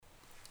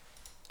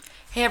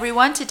Hey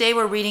everyone, today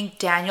we're reading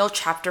Daniel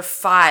chapter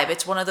 5.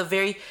 It's one of the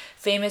very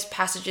famous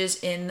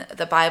passages in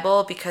the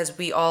Bible because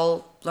we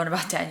all learn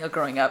about Daniel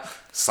growing up.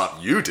 Some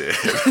you did.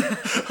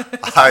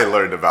 I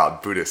learned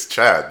about Buddhist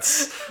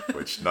chants,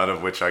 none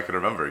of which I can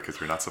remember because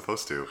you're not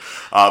supposed to.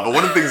 But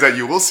one of the things that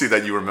you will see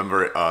that you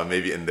remember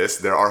maybe in this,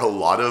 there are a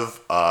lot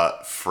of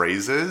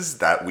phrases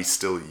that we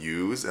still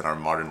use in our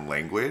modern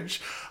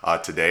language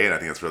today, and I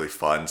think it's really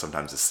fun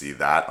sometimes to see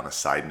that. On a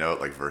side note,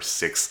 like verse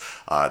 6,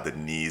 the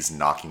knees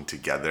knocking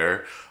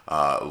together.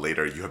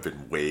 Later, you have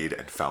been weighed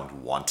and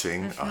found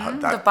wanting.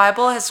 The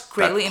Bible has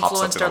greatly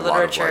influenced our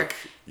literature.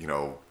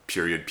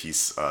 Period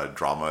piece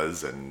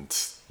dramas and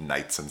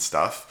nights and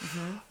stuff.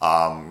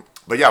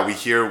 But yeah,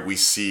 we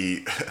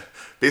see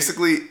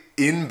basically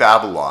in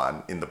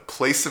Babylon, in the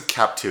place of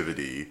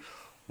captivity,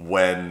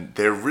 when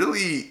they're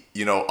really,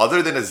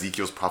 other than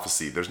Ezekiel's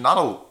prophecy, there's not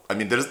a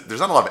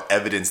lot of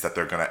evidence that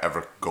they're going to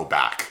ever go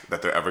back,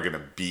 that they're ever going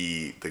to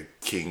be the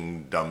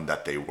kingdom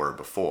that they were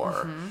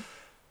before.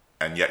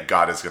 And yet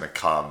God is going to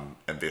come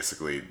and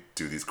basically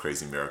do these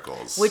crazy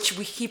miracles. Which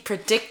he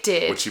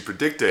predicted.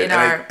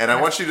 And I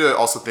want you to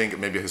also think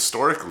maybe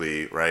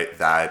historically, right,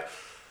 that,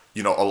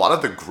 a lot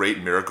of the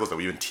great miracles that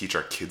we even teach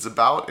our kids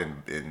about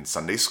in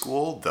Sunday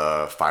school,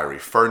 the fiery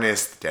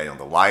furnace, Daniel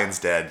and the lion's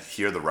den,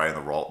 here the writing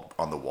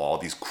on the wall,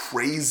 these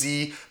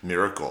crazy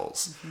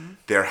miracles,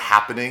 they're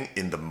happening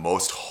in the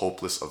most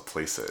hopeless of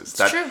places.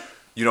 It's true.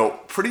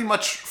 Pretty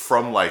much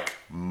from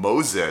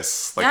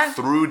Moses,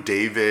 through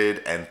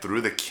David and through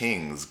the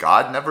kings,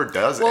 God never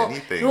does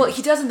anything. Well,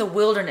 he does in the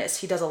wilderness.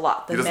 He does a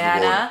lot. The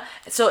manna.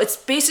 So it's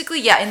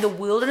basically, in the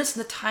wilderness,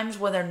 in the times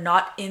when they're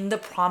not in the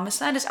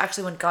promised land, is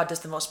actually when God does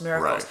the most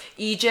miracles. Right.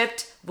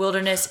 Egypt,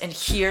 wilderness, and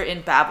here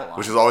in Babylon.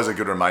 Which is always a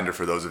good reminder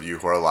for those of you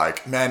who are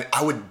like, man,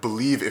 I would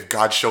believe if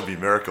God showed me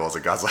miracles.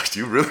 And God's like, do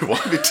you really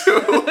want me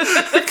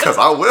to? Because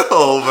I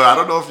will, but I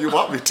don't know if you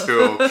want me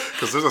to.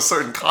 Because there's a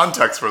certain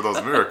context for those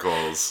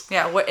miracles.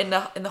 Yeah, we're in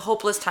the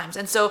hopeless times.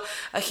 And so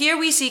here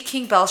we see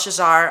King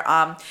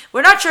Belshazzar.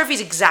 We're not sure if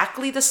he's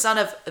exactly the son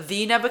of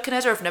the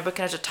Nebuchadnezzar, or if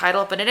Nebuchadnezzar's a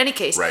title, but in any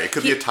case. Right, it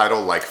could be a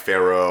title like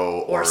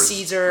Pharaoh or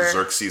Caesar.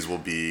 Xerxes will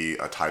be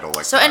a title like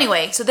that. So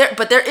anyway,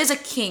 there is a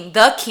king,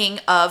 the king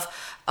of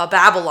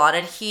Babylon,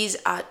 and he's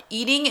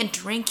eating and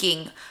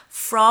drinking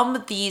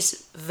from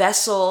these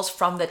vessels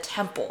from the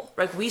temple.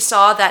 Right, we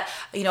saw that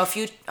a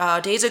few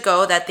days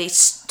ago that they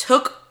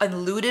took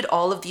and looted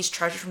all of these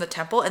treasures from the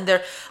temple, and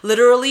they're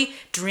literally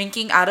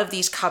drinking out of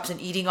these cups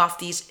and eating off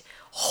these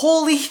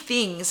holy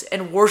things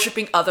and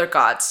worshiping other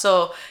gods.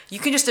 So you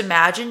can just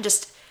imagine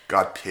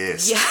God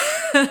pissed.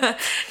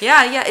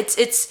 Yeah.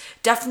 It's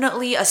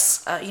definitely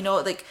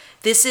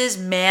this is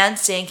man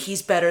saying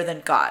he's better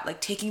than God,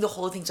 like taking the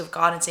holy things of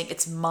God and saying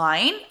it's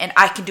mine and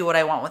I can do what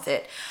I want with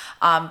it.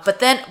 But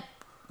then,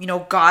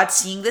 God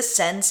seeing this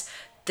sends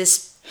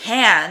this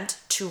hand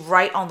to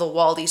write on the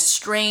wall these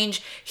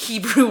strange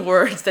Hebrew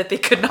words that they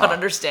could not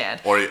understand.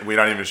 Or we're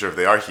not even sure if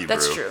they are Hebrew.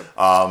 That's true.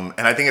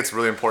 And I think it's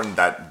really important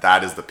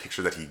that is the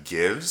picture that he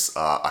gives,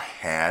 a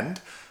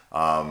hand.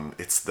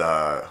 It's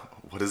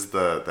what is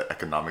the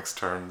economics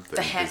term?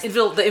 The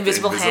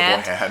invisible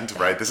hand.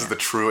 Right? This is the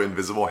true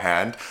invisible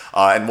hand.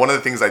 And one of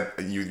the things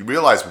that you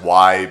realize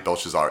why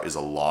Belshazzar is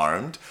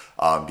alarmed,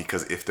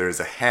 because if there's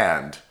a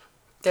hand,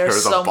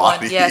 there's a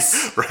body,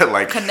 yes,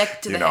 right?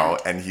 Connected to the hand.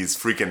 And he's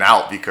freaking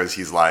out because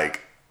he's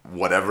like,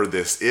 whatever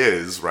this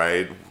is,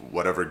 right?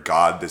 Whatever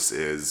God this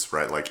is,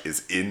 right?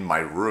 Is in my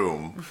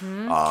room.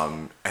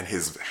 And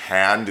his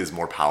hand is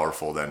more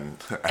powerful than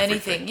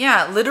anything.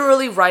 Yeah,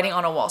 literally writing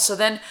on a wall. So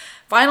then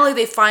finally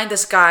they find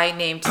this guy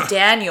named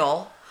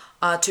Daniel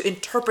to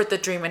interpret the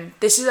dream. And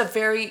this is a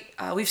very,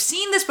 we've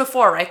seen this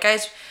before, right,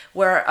 guys?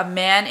 Where a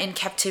man in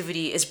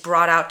captivity is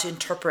brought out to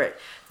interpret,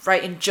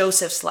 right, in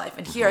Joseph's life.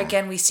 And here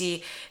again we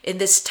see in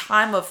this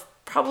time of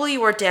probably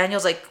where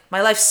Daniel's like,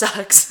 my life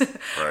sucks,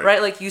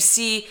 right? You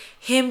see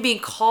him being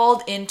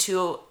called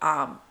into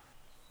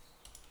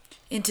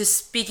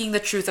speaking the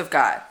truth of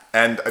God.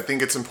 And I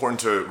think it's important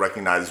to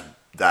recognize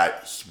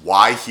that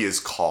why he is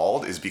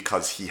called is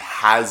because he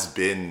has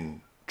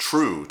been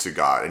true to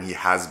God and he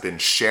has been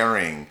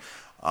sharing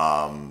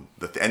and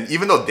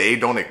even though they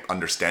don't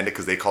understand it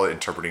because they call it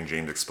interpreting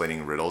dreams,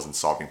 explaining riddles, and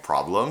solving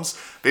problems,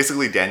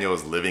 basically Daniel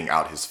is living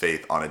out his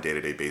faith on a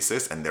day-to-day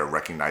basis, and they're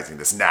recognizing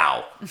this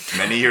now,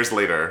 many years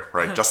later,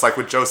 right? Just like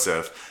with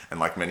Joseph, and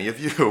like many of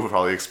you will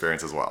probably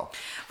experience as well.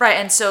 Right,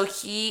 and so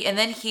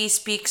then he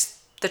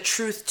speaks the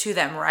truth to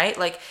them, right?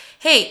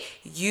 Hey,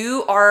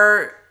 you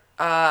are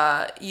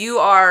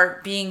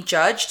being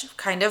judged,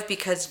 kind of,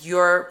 because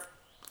your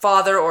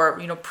father or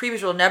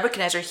previous ruler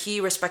Nebuchadnezzar,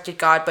 he respected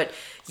God, but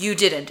you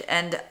didn't.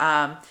 And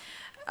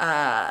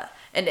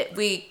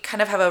we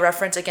kind of have a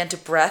reference again to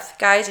breath,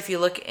 guys. If you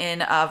look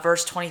in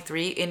verse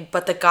 23,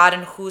 but the God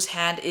in whose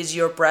hand is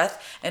your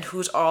breath and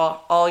whose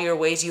all your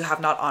ways you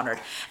have not honored.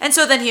 And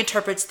so then he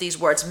interprets these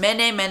words,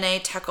 mene,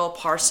 mene, tekel,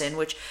 parsin,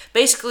 which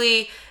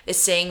basically is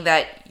saying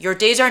that your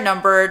days are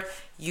numbered,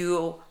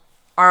 you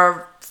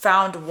are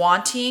found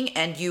wanting,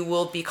 and you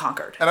will be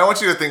conquered. And I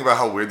want you to think about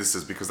how weird this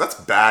is, because that's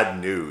bad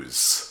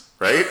news,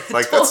 right?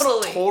 Like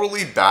Totally. that's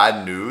totally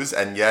bad news.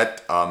 And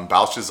yet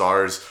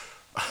Belshazzar's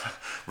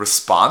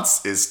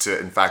response is to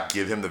in fact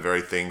give him the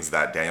very things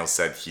that Daniel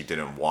said he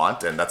didn't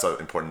want. And that's an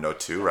important note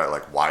too, right?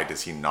 Like why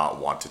does he not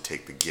want to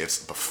take the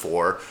gifts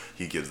before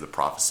he gives the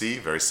prophecy?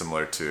 Very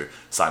similar to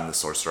Simon the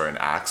sorcerer in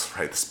Acts,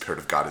 right? The Spirit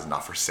of God is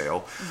not for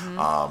sale.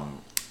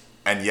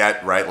 And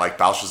yet, right, like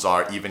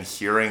Belshazzar, even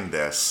hearing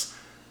this,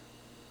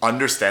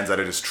 understands that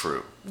it is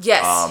true.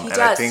 Yes, he and does.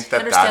 I think He that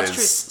understands is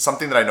truth.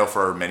 something that I know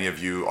for many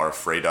of you are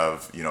afraid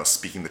of,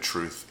 speaking the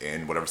truth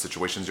in whatever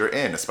situations you're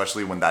in,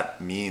 especially when that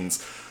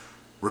means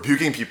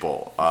rebuking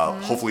people,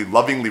 hopefully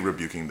lovingly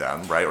rebuking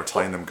them, right, or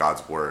telling them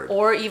God's word.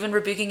 Or even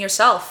rebuking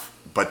yourself.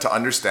 But to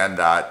understand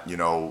that,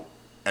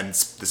 and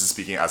this is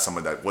speaking as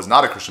someone that was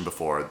not a Christian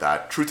before,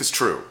 that truth is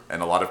true.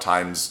 And a lot of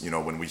times,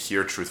 when we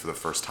hear truth for the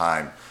first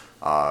time,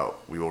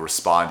 we will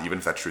respond even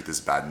if that truth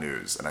is bad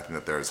news. And I think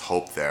that there is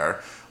hope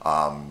there.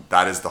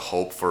 That is the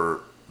hope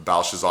for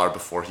Belshazzar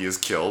before he is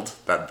killed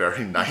that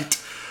very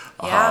night.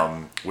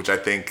 Yeah. Which I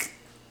think,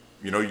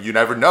 you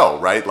never know,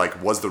 right?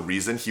 Like, was the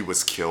reason he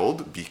was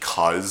killed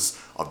because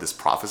of this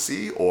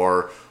prophecy?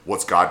 Or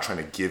was God trying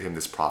to give him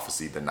this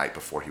prophecy the night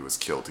before he was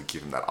killed to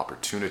give him that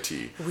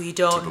opportunity? We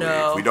don't to believe?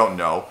 know. We don't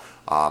know.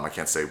 I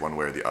can't say one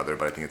way or the other,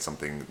 but I think it's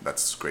something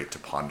that's great to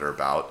ponder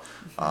about.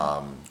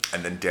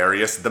 And then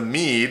Darius the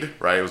Mede,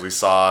 right, as we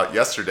saw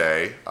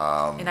yesterday,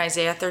 In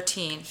Isaiah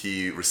 13.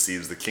 he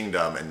receives the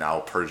kingdom, and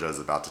now Persia is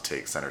about to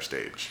take center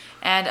stage.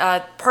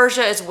 And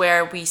Persia is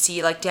where we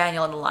see like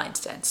Daniel in the lion's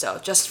den. So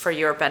just for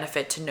your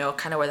benefit to know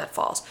kind of where that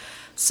falls.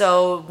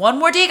 So one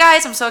more day,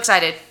 guys. I'm so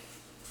excited.